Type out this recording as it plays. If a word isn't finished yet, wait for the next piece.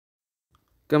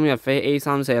今日飛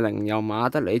A340由馬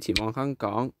德里前往香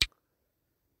港，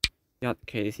日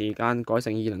期時間改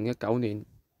成2019年。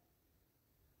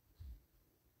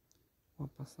哇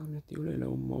！831屌你老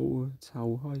母啊！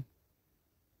臭閪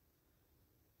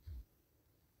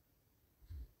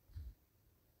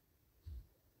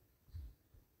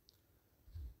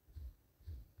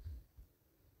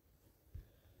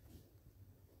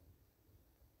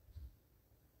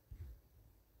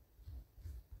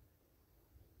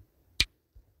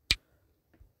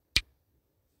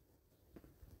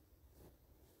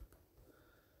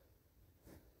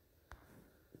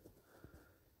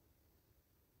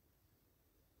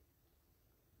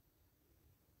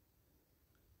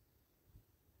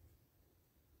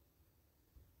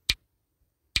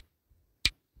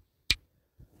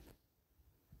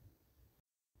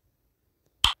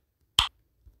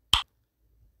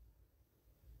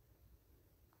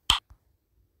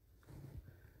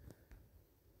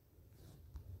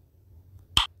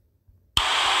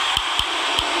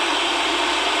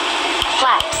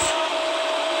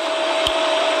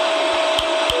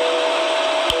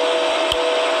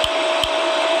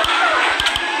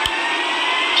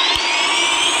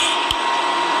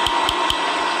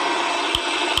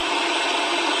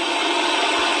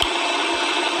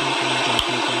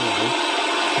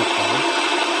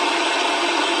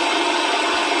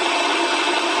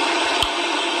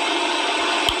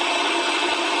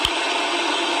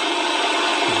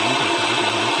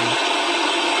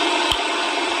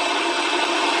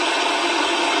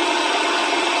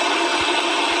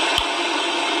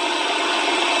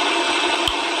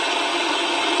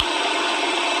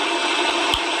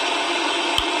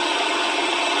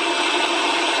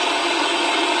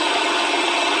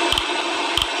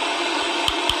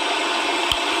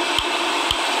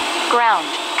！Ground.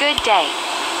 Good day.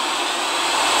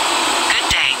 Good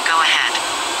day, go ahead.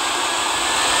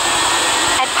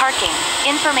 At parking.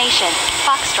 Information.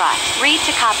 Foxtrot. Read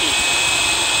to copy.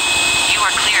 You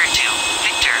are cleared to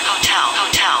Victor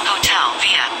Hotel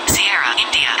via Sierra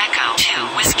India Echo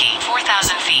 2 Whiskey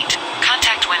 4,000 feet.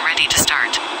 Contact when ready to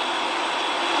start.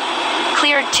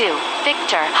 Cleared to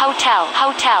Victor Hotel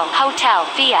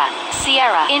via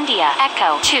Sierra India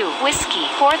Echo 2 Whiskey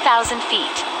 4,000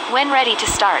 feet. When ready to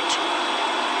start.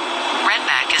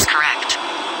 Redback is correct.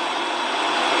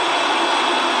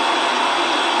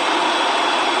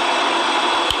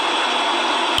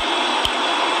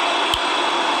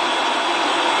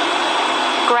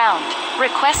 Ground.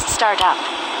 Request startup.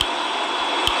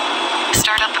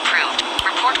 Startup approved.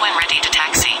 Report when ready to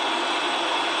taxi.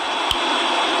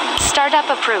 Startup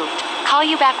approved. Call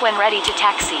you back when ready to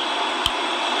taxi.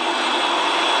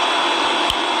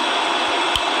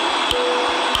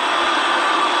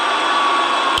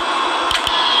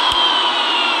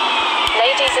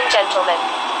 Ladies and gentlemen,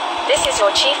 this is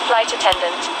your chief flight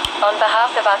attendant. On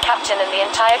behalf of our captain and the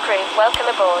entire crew, welcome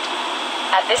aboard.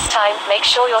 At this time, make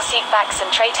sure your seat backs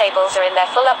and tray tables are in their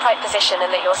full upright position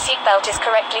and that your seat belt is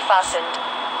correctly fastened.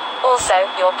 Also,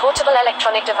 your portable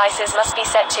electronic devices must be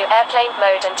set to airplane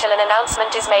mode until an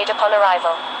announcement is made upon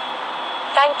arrival.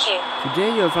 Thank you.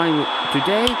 Today your flight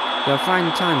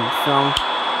time from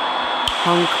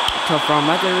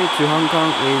Madrid to Hong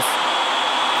Kong is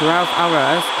 12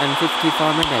 hours and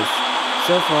 54 minutes.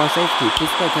 So for safety, please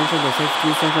pay attention to the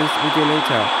safety sessions video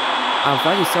later. Our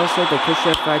flight is also the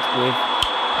crucial flight with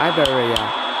Iberia.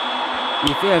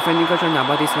 If you have any question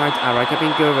about this flight, our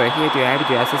cabin crew will here to help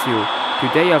to assist you.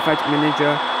 Today your flight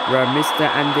manager were Mr.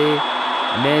 Andy,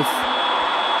 Miss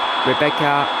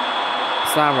Rebecca,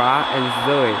 Sarah and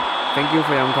Zoe. Thank you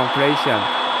for your cooperation.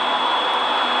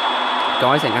 各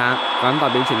位乘客，謹代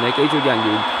表全體機組人員、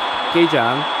機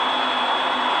長、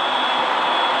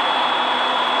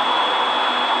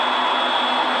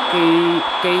機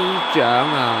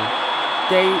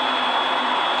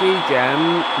長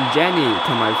Jenny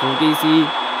同埋副機師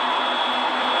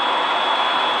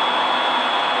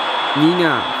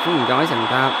Nina， 歡迎各位乘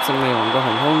搭勝利皇國航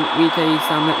空 VK312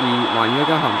環宇一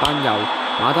家航班由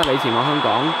馬德里前往香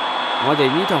港。我哋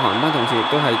呢套航班同時亦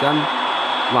都係跟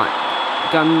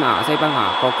西班牙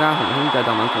國家航空嘅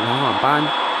特敏同航航班。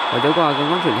為咗顧客嘅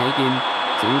安全起見，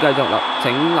請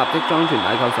立即裝全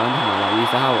帶扣上同埋留意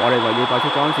稍後我哋為你播出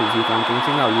嘅安全示範，敬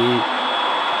請留意。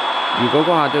如果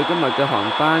顧客對今日嘅航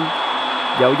班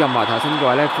有任何查詢嘅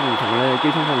話咧，歡迎同你哋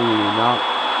機艙服務員聯絡。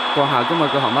閣下今日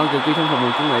嘅航班嘅機艙服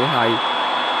務經理係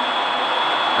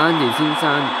Andy 先生、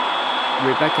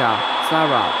Rebecca、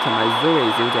Sarah 同埋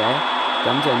Zoe 小姐，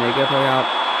感謝你嘅配合。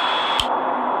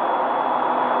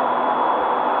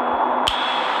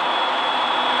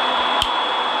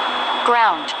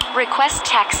Ground. Request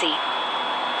taxi.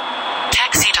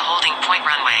 Taxi to holding point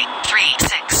runway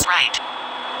 36 right.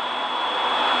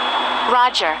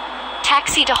 Roger.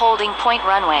 Taxi to holding point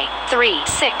runway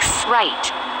 36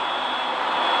 right.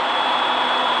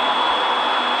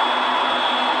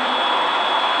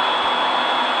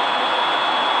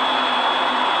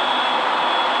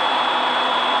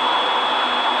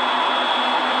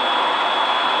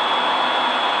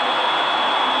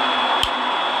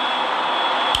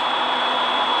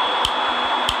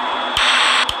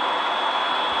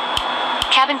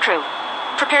 Cabin crew,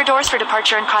 prepare doors for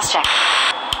departure and cross-check.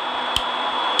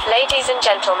 Ladies and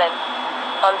gentlemen,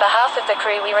 on behalf of the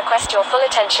crew we request your full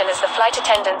attention as the flight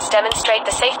attendants demonstrate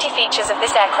the safety features of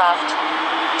this aircraft.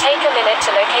 Take a minute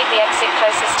to locate the exit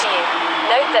closest to you.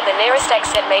 Note that the nearest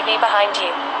exit may be behind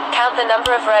you. Count the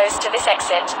number of rows to this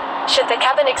exit. Should the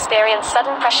cabin experience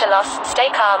sudden pressure loss, stay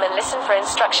calm and listen for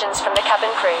instructions from the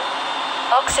cabin crew.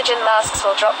 Oxygen masks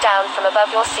will drop down from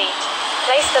above your seat.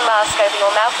 Place the mask over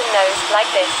your mouth and nose, like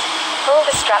this. Pull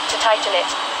the strap to tighten it.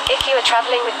 If you are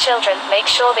traveling with children, make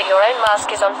sure that your own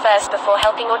mask is on first before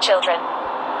helping your children.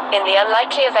 In the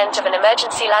unlikely event of an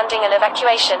emergency landing and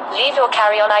evacuation, leave your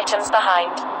carry-on items behind.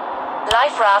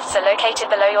 Life rafts are located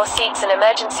below your seats and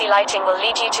emergency lighting will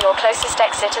lead you to your closest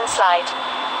exit and slide.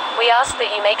 We ask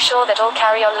that you make sure that all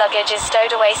carry-on luggage is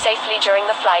stowed away safely during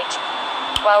the flight.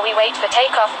 While we wait for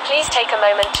takeoff, please take a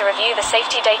moment to review the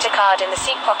safety data card in the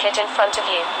seat pocket in front of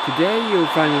you. Today you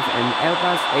fly with an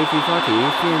Airbus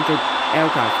A340-300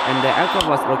 aircraft, and the aircraft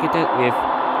was located with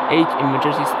 8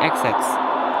 emergency exits.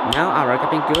 Now our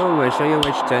cabin crew will show you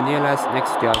which the nearest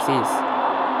next to your seats.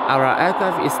 Our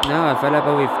aircraft is now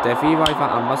available with the free Wi-Fi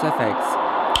on board service.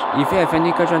 If you have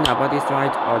any question about this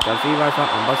ride or the free Wi-Fi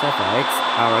on board service,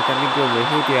 our cabin crew will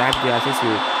here to help to assist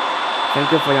you. Thank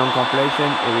you for your cooperation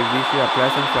and we wish you a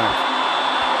pleasant flight.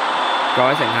 各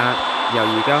位乘客，由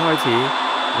而家開始，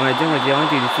我哋將會以一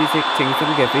段舒適、稱心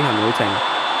嘅飛行旅程。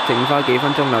請花幾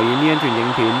分鐘留意呢一段影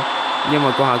片，因為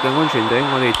閣下嘅安全對於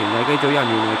我哋全體機組人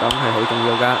員嚟講係好重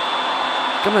要㗎。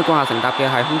今日閣下乘搭嘅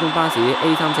係空中巴士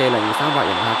A340-300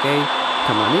型客機，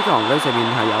同埋呢個航機上面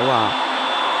係有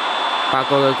8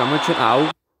個嘅咁嘅出口。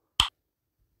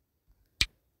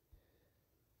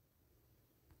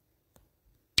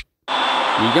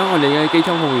而家我哋嘅機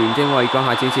艙服務員正為閣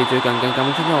下展示最近嘅咁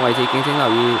出口位置，敬請留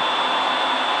意。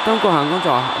當閣下安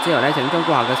坐之後請將閣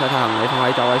下嘅手提行李放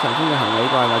喺座位上方嘅行李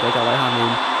櫃或者座位下面，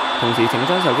同時請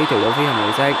將手機調到飛行模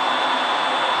式。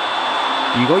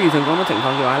如果遇上咁多情況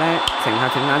嘅話乘客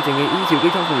請冷靜嘅依照機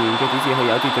艙服務員嘅指示去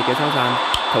有秩序嘅收散。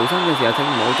逃生嘅時候請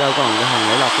唔好將個人嘅行李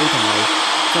落飛同埋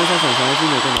將身上嘅資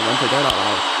料嘅物品除低落嚟。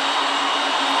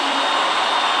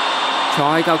坐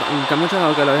喺咁樣出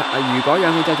口嘅旅客，如果氧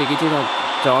氣就自己知道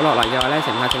咗落嚟嘅話乘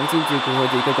客請先照顧佢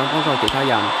哋，繼續幫助其他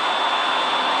人。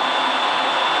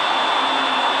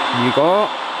如果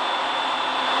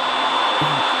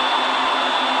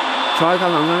坐喺靠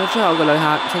近咁樣出口嘅旅客，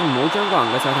請唔好將個人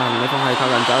嘅手提行李放喺靠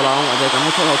近走廊或者咁嘅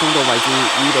出口通道位置，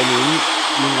以避免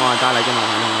意外帶嚟嘅麻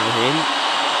煩同危險。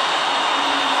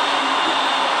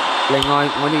另外，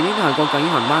我哋呢個係國際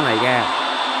航班嚟嘅。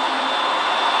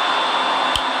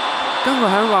根據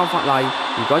香港法例，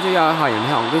如果只有客人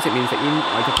喺航機食面食煙，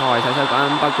或者破壞洗手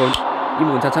間，包括掩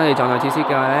門拆親你狀態設施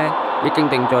嘅話一經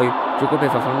定罪，最高被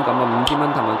罰款5,000蚊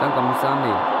同埋監禁3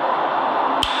年。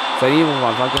所以呢冇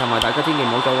辦法嘅行為，大家千祈唔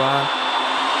好做啊！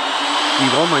如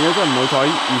果萬一真係唔好彩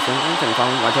遇上咁情況，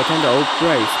或者聽到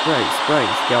brace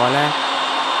嘅話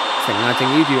乘客正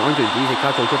依住安全指示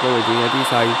卡做出保護自己嘅姿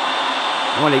勢。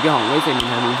我哋嘅航機上面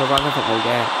係免費花卡服務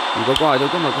嘅。如果過嚟到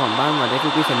今日嘅航班或者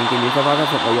飛機上面嘅免費花卡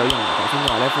服務有任何提升嘅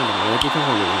話歡迎同我哋嘅機艙服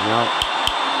務員聯絡。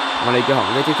我哋嘅航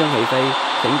機即將起飛，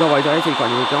請各位再一次確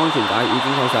認嘅安全帶已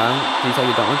經扣上，自受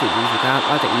閱讀安全指示卡，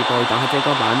拉直耳背等係遮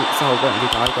光板，收好個人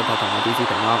鐵帶，個頭同埋指示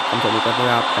停落。感謝你嘅配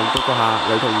合，並祝閣下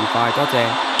旅途愉快，多謝。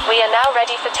We are now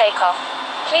ready for takeoff.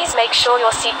 Please make sure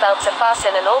your seat belts are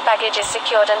fastened and all baggage is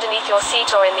secured underneath your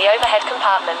seat or in the overhead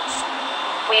compartments.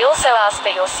 We also ask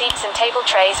that your seats and table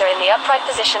trays are in the upright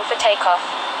position for takeoff.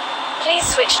 Please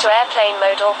switch to airplane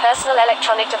mode all personal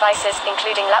electronic devices,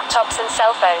 including laptops and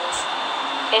cell phones.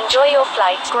 Enjoy your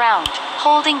flight. Ground.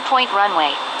 Holding point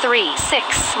runway 36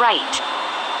 right.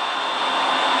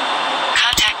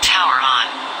 Contact tower on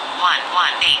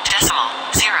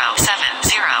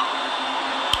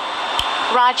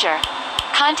 118.070. Roger.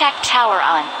 Contact tower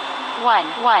on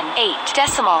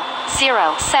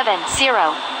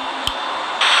 118.070.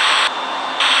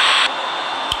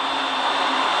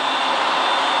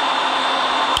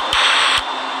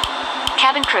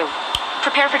 Cabin crew,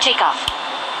 prepare for takeoff.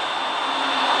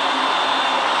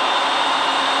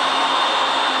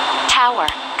 Tower,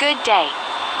 good day.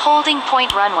 Holding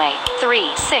point runway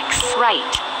 36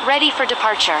 right. Ready for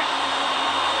departure.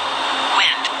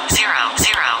 Wind 000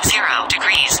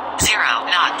 degrees 0.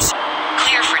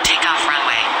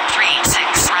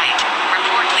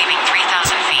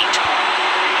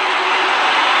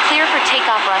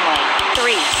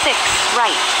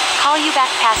 Playback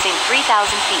passing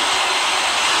 3,000 feet.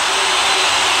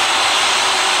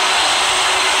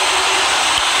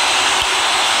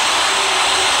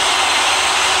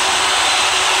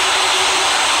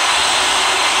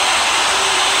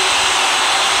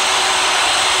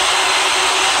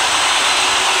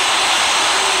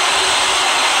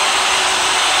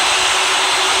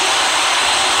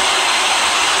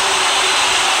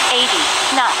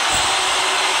 Knots.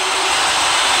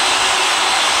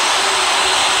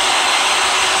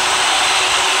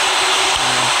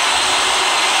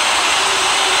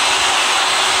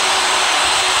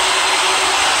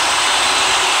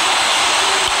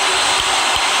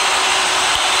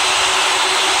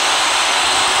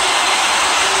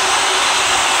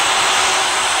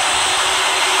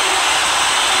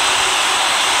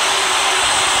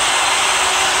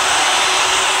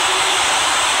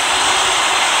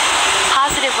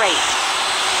 Positive rate.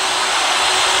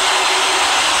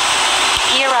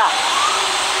 Gear up.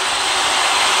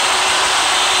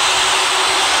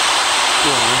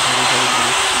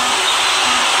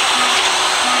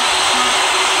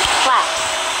 Flaps.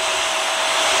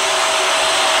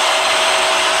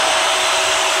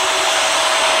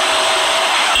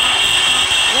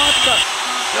 What the?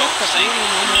 Don't sink.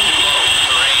 Too low.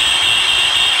 Terrain.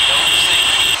 Don't sink.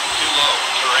 Too low.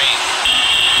 Terrain.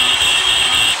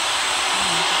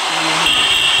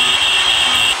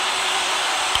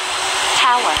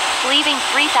 Tower, leaving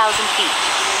 3,000 feet.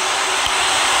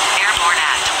 Airborne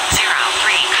at 03.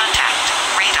 Contact.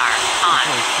 Radar on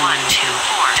 124.220.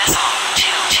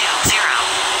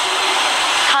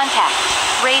 Contact.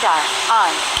 Radar on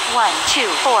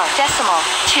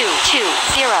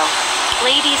 124.220.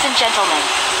 Ladies and gentlemen,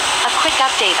 a quick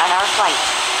update on our flight.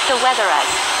 The weather is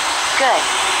good.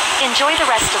 Enjoy the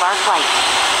rest of our flight.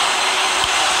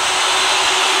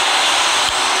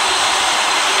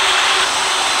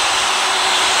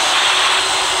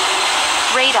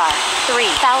 Radar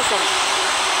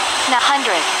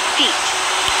 3,100 feet.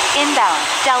 Inbound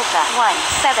Delta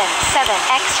 177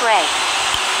 X-ray.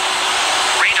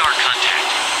 Radar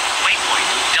contact. Waypoint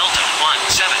Delta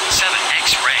 177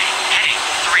 X-ray. Heading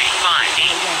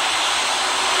 358.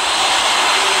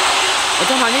 我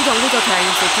裝埋呢度就停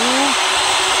食豬。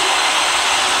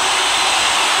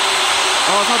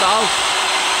哦，收到。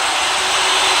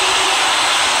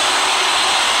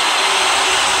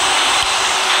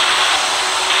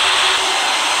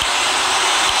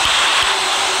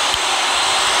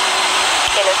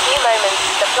In a few moments,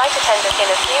 the flight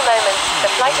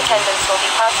attendants will be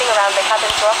passing around the cabin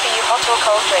to offer you hot or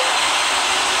cold drinks,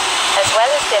 as well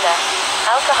as dinner.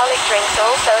 Alcoholic drinks are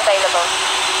also available.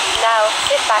 Now,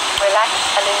 sit back, relax,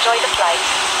 and enjoy the flight.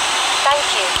 Thank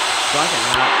you. 咗成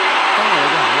啦，當我哋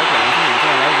嘅行咗平安之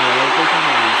後咧，我哋高空嘅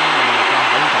完之後，我哋就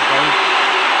可以提供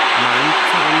晚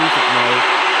餐服務，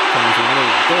同時我哋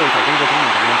都會提供各種唔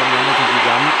同嘅咁樣嘅熱飲。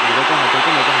如果真係對今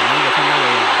日嘅行程嘅參加嘅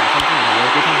人，大家歡迎同我哋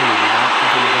高空嘅聯絡，謝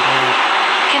謝你嘅聽。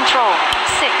Control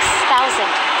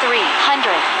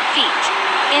 6,300 feet.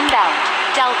 Inbound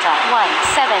Delta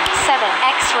 177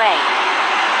 X-ray.